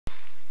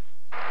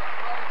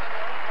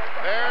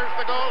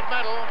gold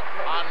medal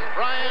on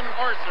Brian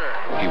Orser.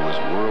 He was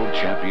world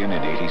champion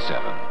in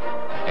 '87,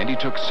 and he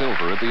took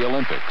silver at the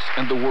Olympics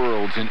and the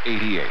Worlds in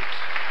 '88.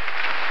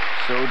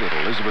 So did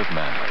Elizabeth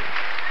Manley.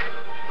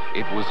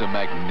 It was a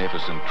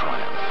magnificent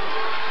triumph,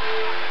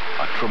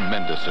 a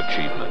tremendous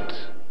achievement.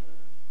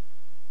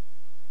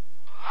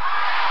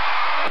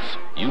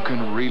 You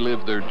can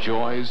relive their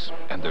joys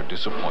and their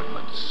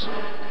disappointments,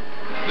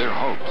 their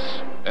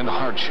hopes and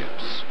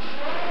hardships.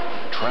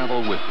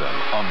 Travel with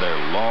them on their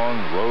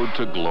long road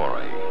to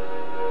glory.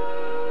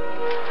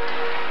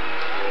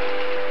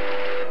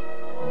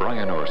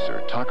 Brian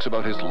Orser talks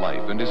about his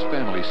life and his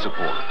family's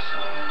support.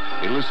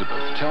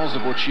 Elizabeth tells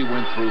of what she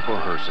went through for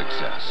her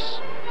success.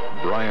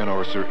 Brian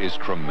Orser is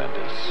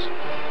tremendous.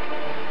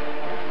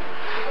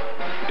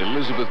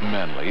 Elizabeth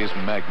Manley is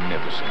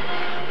magnificent.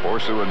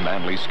 Orser and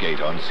Manley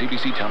skate on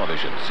CBC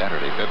television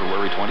Saturday,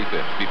 February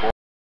 25th before